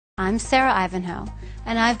I'm Sarah Ivanhoe,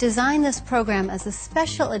 and I've designed this program as a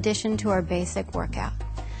special addition to our basic workout.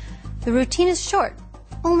 The routine is short,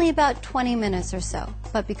 only about 20 minutes or so,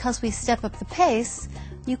 but because we step up the pace,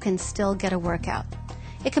 you can still get a workout.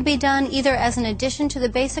 It can be done either as an addition to the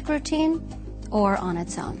basic routine or on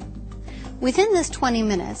its own. Within this 20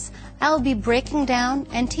 minutes, I will be breaking down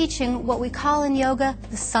and teaching what we call in yoga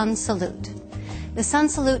the sun salute. The sun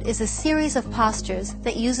salute is a series of postures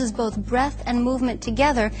that uses both breath and movement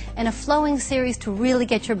together in a flowing series to really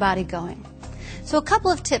get your body going. So a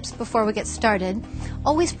couple of tips before we get started.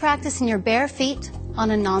 Always practice in your bare feet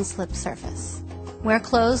on a non-slip surface. Wear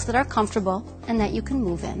clothes that are comfortable and that you can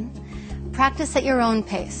move in. Practice at your own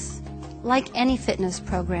pace. Like any fitness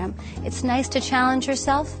program, it's nice to challenge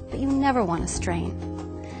yourself, but you never want to strain.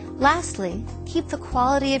 Lastly, keep the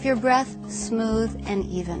quality of your breath smooth and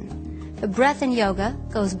even. The breath in yoga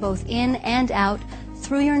goes both in and out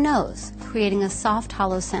through your nose, creating a soft,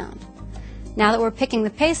 hollow sound. Now that we're picking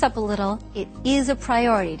the pace up a little, it is a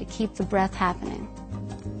priority to keep the breath happening.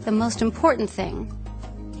 The most important thing,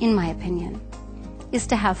 in my opinion, is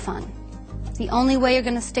to have fun. The only way you're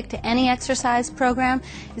going to stick to any exercise program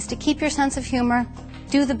is to keep your sense of humor,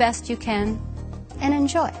 do the best you can, and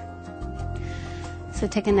enjoy. So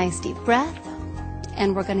take a nice deep breath,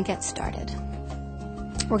 and we're going to get started.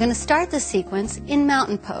 We're going to start the sequence in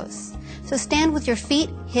mountain pose. So stand with your feet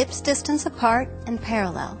hips distance apart and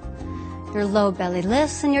parallel. Your low belly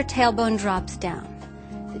lifts and your tailbone drops down.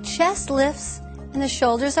 The chest lifts and the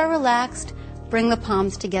shoulders are relaxed. Bring the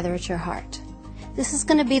palms together at your heart. This is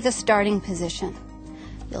going to be the starting position.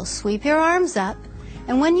 You'll sweep your arms up,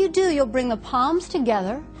 and when you do, you'll bring the palms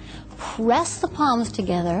together, press the palms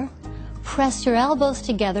together, press your elbows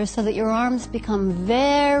together so that your arms become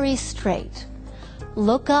very straight.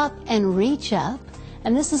 Look up and reach up,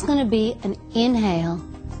 and this is going to be an inhale.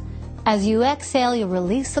 As you exhale, you'll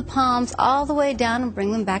release the palms all the way down and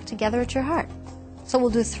bring them back together at your heart. So we'll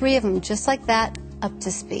do 3 of them just like that, up to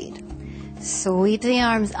speed. Sweep the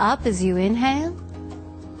arms up as you inhale,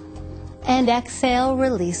 and exhale,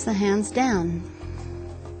 release the hands down.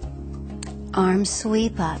 Arms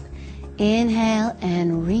sweep up. Inhale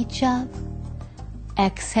and reach up.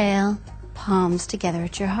 Exhale, palms together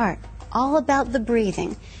at your heart. All about the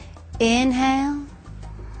breathing. Inhale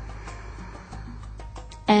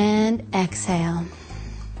and exhale.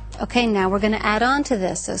 Okay, now we're going to add on to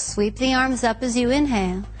this. So sweep the arms up as you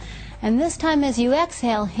inhale. And this time as you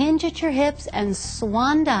exhale, hinge at your hips and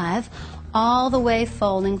swan dive all the way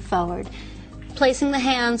folding forward, placing the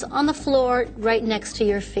hands on the floor right next to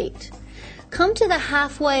your feet. Come to the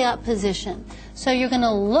halfway up position. So you're going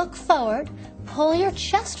to look forward, pull your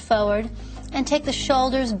chest forward, and take the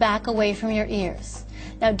shoulders back away from your ears.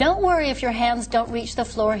 Now don't worry if your hands don't reach the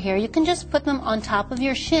floor here. You can just put them on top of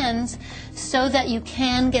your shins so that you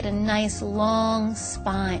can get a nice long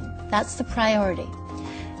spine. That's the priority.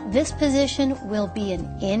 This position will be an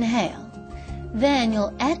inhale. Then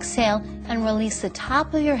you'll exhale and release the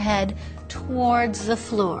top of your head towards the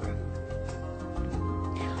floor.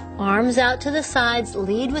 Arms out to the sides,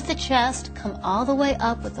 lead with the chest, come all the way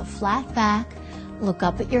up with a flat back. Look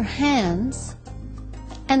up at your hands,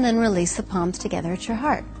 and then release the palms together at your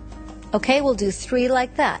heart. Okay, we'll do 3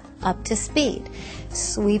 like that, up to speed.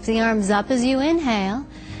 Sweep the arms up as you inhale,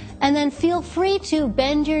 and then feel free to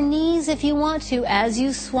bend your knees if you want to as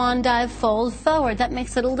you swan dive fold forward. That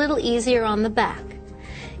makes it a little easier on the back.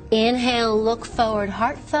 Inhale, look forward,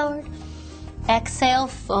 heart forward. Exhale,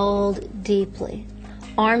 fold deeply.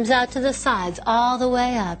 Arms out to the sides, all the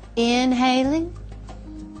way up. Inhaling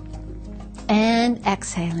and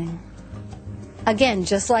exhaling. Again,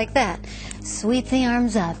 just like that. Sweep the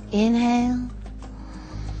arms up. Inhale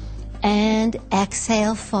and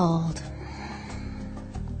exhale, fold.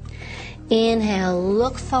 Inhale,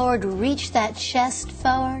 look forward, reach that chest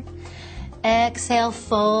forward. Exhale,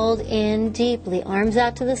 fold in deeply. Arms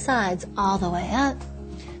out to the sides, all the way up.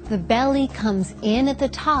 The belly comes in at the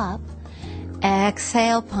top.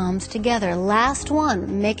 Exhale, palms together. Last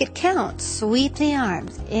one, make it count. Sweep the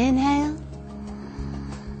arms. Inhale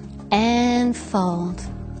and fold.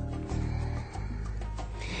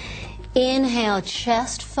 Inhale,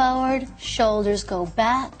 chest forward, shoulders go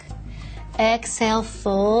back. Exhale,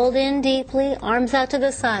 fold in deeply, arms out to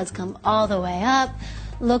the sides, come all the way up.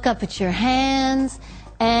 Look up at your hands,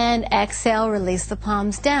 and exhale, release the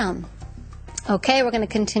palms down. Okay, we're going to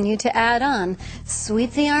continue to add on.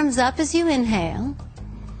 Sweep the arms up as you inhale,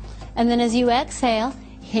 and then as you exhale,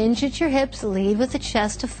 hinge at your hips, lead with the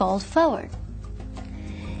chest to fold forward.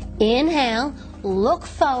 Inhale, look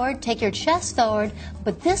forward, take your chest forward,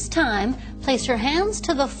 but this time place your hands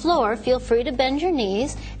to the floor, feel free to bend your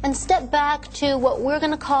knees, and step back to what we're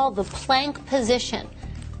going to call the plank position,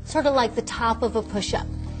 sort of like the top of a push-up.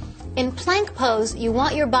 In plank pose, you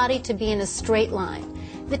want your body to be in a straight line.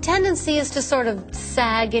 The tendency is to sort of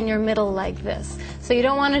sag in your middle like this, so you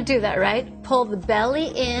don't want to do that, right? Pull the belly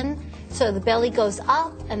in, so the belly goes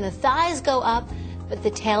up and the thighs go up, but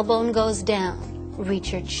the tailbone goes down.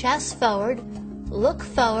 Reach your chest forward, look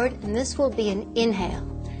forward, and this will be an inhale.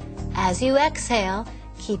 As you exhale,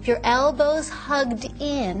 keep your elbows hugged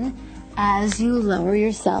in as you lower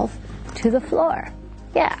yourself to the floor.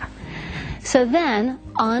 Yeah. So then,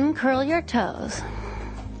 uncurl your toes.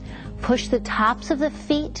 Push the tops of the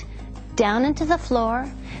feet down into the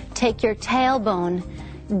floor. Take your tailbone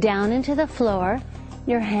down into the floor.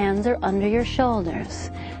 Your hands are under your shoulders.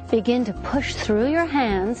 Begin to push through your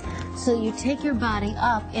hands so you take your body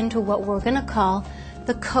up into what we're going to call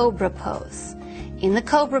the cobra pose. In the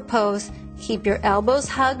cobra pose, keep your elbows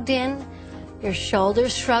hugged in, your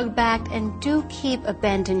shoulders shrugged back, and do keep a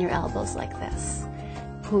bend in your elbows like this.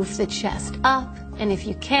 Poof the chest up, and if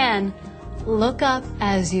you can, look up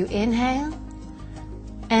as you inhale,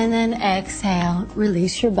 and then exhale,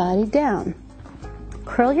 release your body down.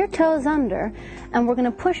 Curl your toes under, and we're going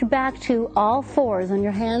to push back to all fours on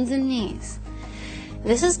your hands and knees.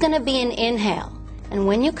 This is going to be an inhale, and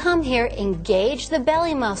when you come here, engage the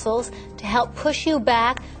belly muscles to help push you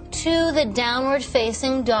back to the downward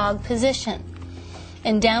facing dog position.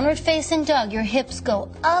 In downward facing dog, your hips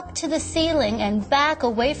go up to the ceiling and back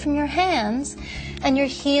away from your hands, and your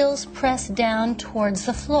heels press down towards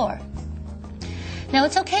the floor. Now,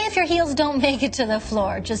 it's okay if your heels don't make it to the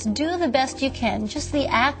floor. Just do the best you can. Just the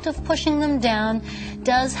act of pushing them down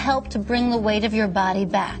does help to bring the weight of your body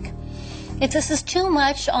back. If this is too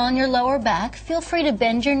much on your lower back, feel free to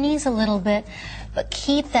bend your knees a little bit, but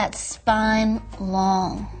keep that spine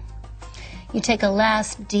long. You take a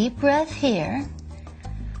last deep breath here,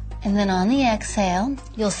 and then on the exhale,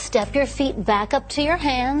 you'll step your feet back up to your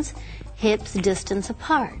hands, hips distance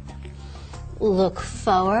apart. Look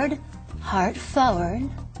forward, heart forward.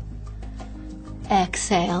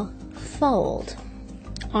 Exhale, fold.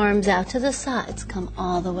 Arms out to the sides, come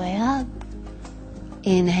all the way up.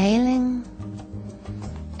 Inhaling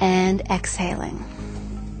and exhaling.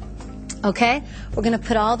 Okay, we're going to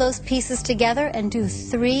put all those pieces together and do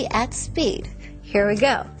 3 at speed. Here we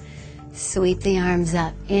go. Sweep the arms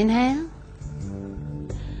up. Inhale.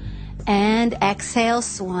 And exhale,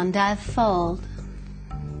 swan dive fold.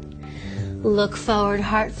 Look forward,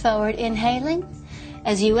 heart forward, inhaling.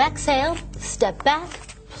 As you exhale, step back,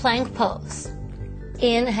 plank pose.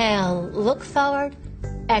 Inhale, look forward.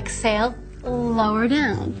 Exhale, lower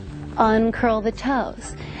down. Uncurl the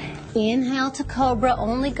toes. Inhale to cobra,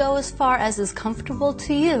 only go as far as is comfortable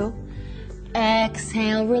to you.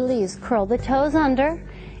 Exhale, release. Curl the toes under.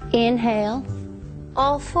 Inhale,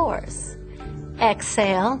 all fours.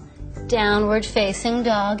 Exhale, downward facing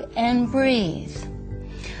dog, and breathe.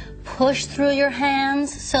 Push through your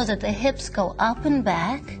hands so that the hips go up and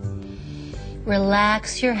back.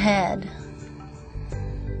 Relax your head.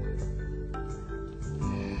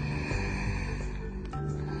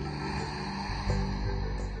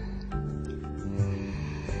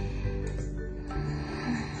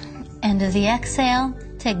 End of the exhale,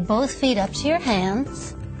 take both feet up to your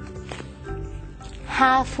hands.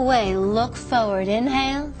 Halfway, look forward,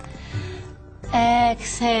 inhale.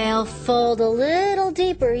 Exhale, fold a little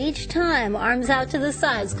deeper each time. Arms out to the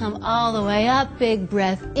sides, come all the way up. Big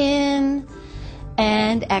breath in,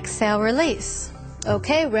 and exhale, release.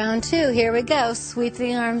 Okay, round 2, here we go. Sweep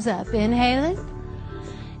the arms up, inhaling,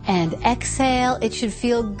 and exhale. It should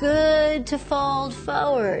feel good to fold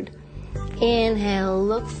forward. Inhale,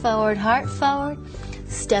 look forward, heart forward.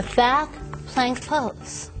 Step back, plank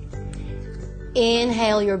pose.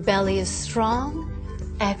 Inhale, your belly is strong.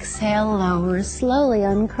 Exhale, lower slowly.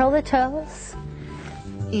 Uncurl the toes.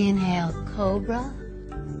 Inhale, cobra.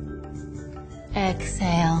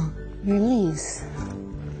 Exhale, release.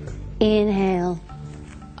 Inhale,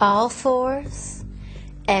 all fours.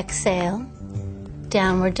 Exhale,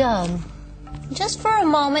 downward dog. Just for a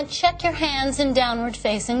moment, check your hands in downward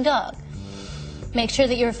facing dog. Make sure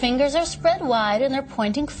that your fingers are spread wide and they're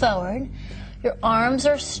pointing forward. Your arms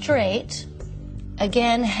are straight.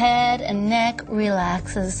 Again, head and neck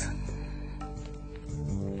relaxes.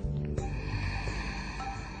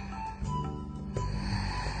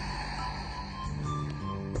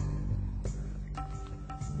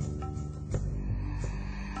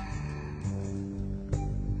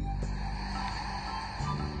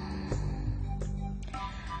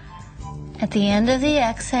 At the end of the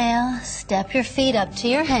exhale, step your feet up to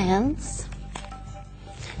your hands.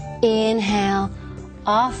 Inhale,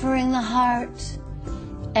 offering the heart.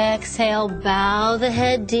 Exhale, bow the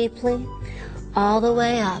head deeply, all the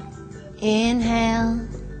way up. Inhale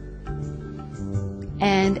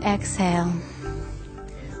and exhale.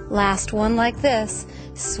 Last one like this.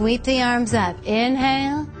 Sweep the arms up.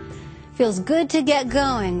 Inhale. Feels good to get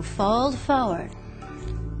going. Fold forward.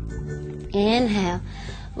 Inhale.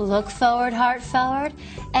 Look forward, heart forward,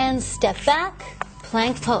 and step back.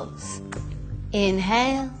 Plank pose.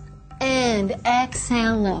 Inhale and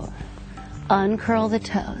exhale, lower. Uncurl the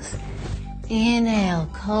toes. Inhale,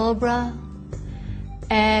 cobra.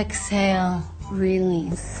 Exhale,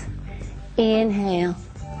 release. Inhale,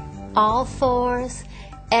 all fours.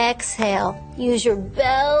 Exhale, use your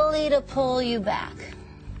belly to pull you back.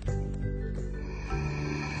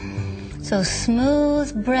 So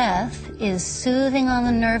smooth breath is soothing on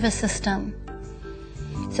the nervous system.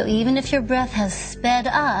 So even if your breath has sped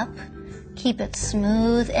up, keep it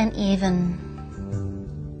smooth and even.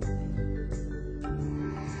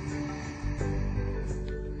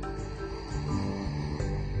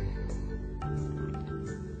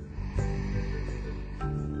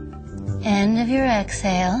 End of your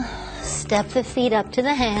exhale, step the feet up to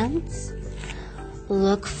the hands.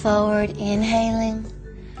 Look forward, inhaling.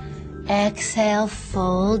 Exhale,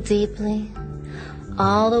 fold deeply,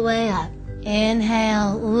 all the way up.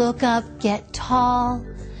 Inhale, look up, get tall.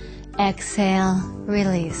 Exhale,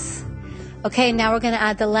 release. Okay, now we're going to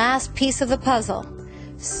add the last piece of the puzzle.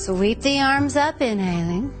 Sweep the arms up,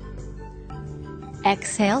 inhaling.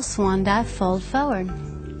 Exhale, swan dive, fold forward.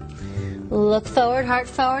 Look forward, heart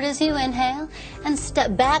forward as you inhale, and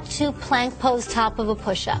step back to plank pose, top of a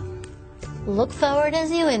push-up. Look forward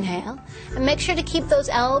as you inhale, and make sure to keep those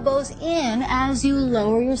elbows in as you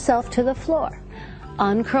lower yourself to the floor.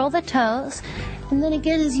 Uncurl the toes, and then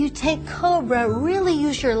again as you take cobra, really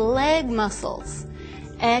use your leg muscles.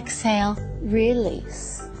 Exhale,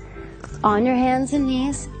 release. On your hands and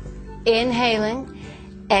knees, inhaling,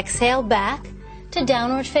 exhale back to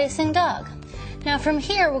downward facing dog. Now from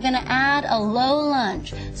here, we're going to add a low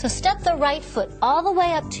lunge. So step the right foot all the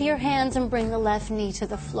way up to your hands and bring the left knee to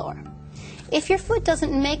the floor. If your foot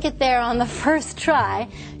doesn't make it there on the first try,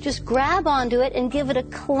 just grab onto it and give it a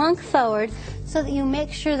clunk forward so that you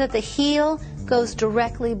make sure that the heel goes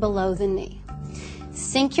directly below the knee.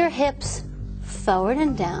 Sink your hips forward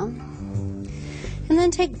and down, and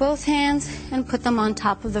then take both hands and put them on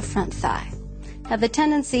top of the front thigh. Now the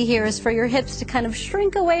tendency here is for your hips to kind of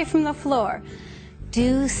shrink away from the floor.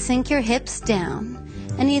 Do sink your hips down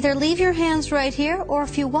and either leave your hands right here, or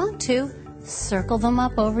if you want to, circle them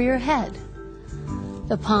up over your head.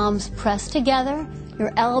 The palms press together,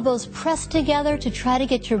 your elbows press together to try to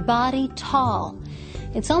get your body tall.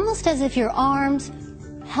 It's almost as if your arms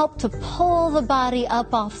help to pull the body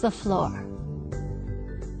up off the floor.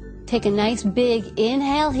 Take a nice big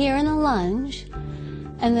inhale here in the lunge,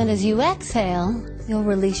 and then as you exhale, you'll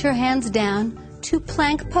release your hands down to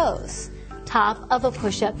plank pose, top of a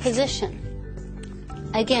push-up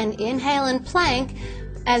position. Again, inhale and plank.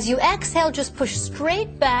 As you exhale, just push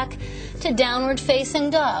straight back to downward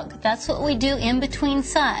facing dog. That's what we do in between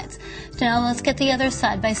sides. So now let's get the other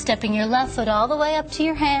side by stepping your left foot all the way up to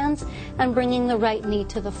your hands and bringing the right knee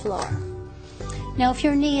to the floor. Now if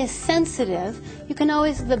your knee is sensitive, you can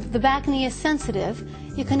always, the back knee is sensitive,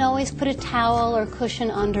 you can always put a towel or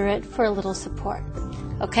cushion under it for a little support.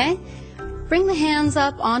 Okay? Bring the hands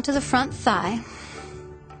up onto the front thigh.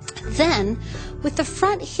 Then, with the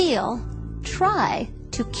front heel, try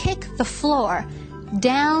to kick the floor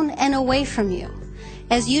down and away from you.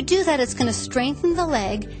 As you do that, it's going to strengthen the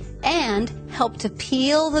leg and help to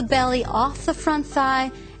peel the belly off the front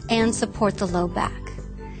thigh and support the low back.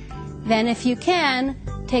 Then if you can,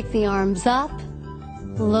 take the arms up,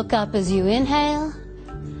 look up as you inhale.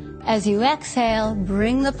 As you exhale,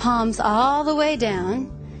 bring the palms all the way down,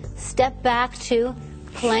 step back to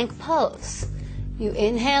plank pose. You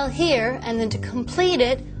inhale here, and then to complete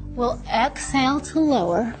it, we'll exhale to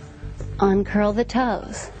lower, uncurl the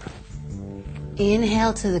toes.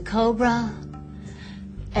 Inhale to the cobra.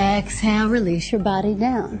 Exhale, release your body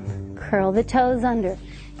down. Curl the toes under.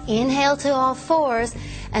 Inhale to all fours,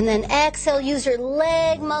 and then exhale, use your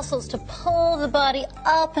leg muscles to pull the body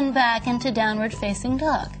up and back into downward facing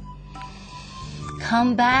dog.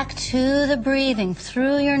 Come back to the breathing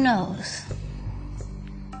through your nose.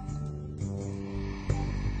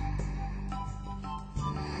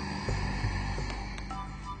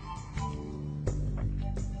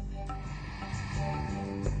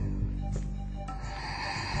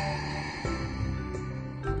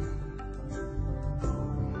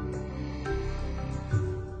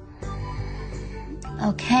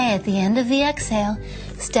 Okay, at the end of the exhale,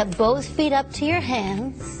 step both feet up to your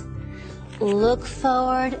hands. Look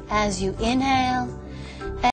forward as you inhale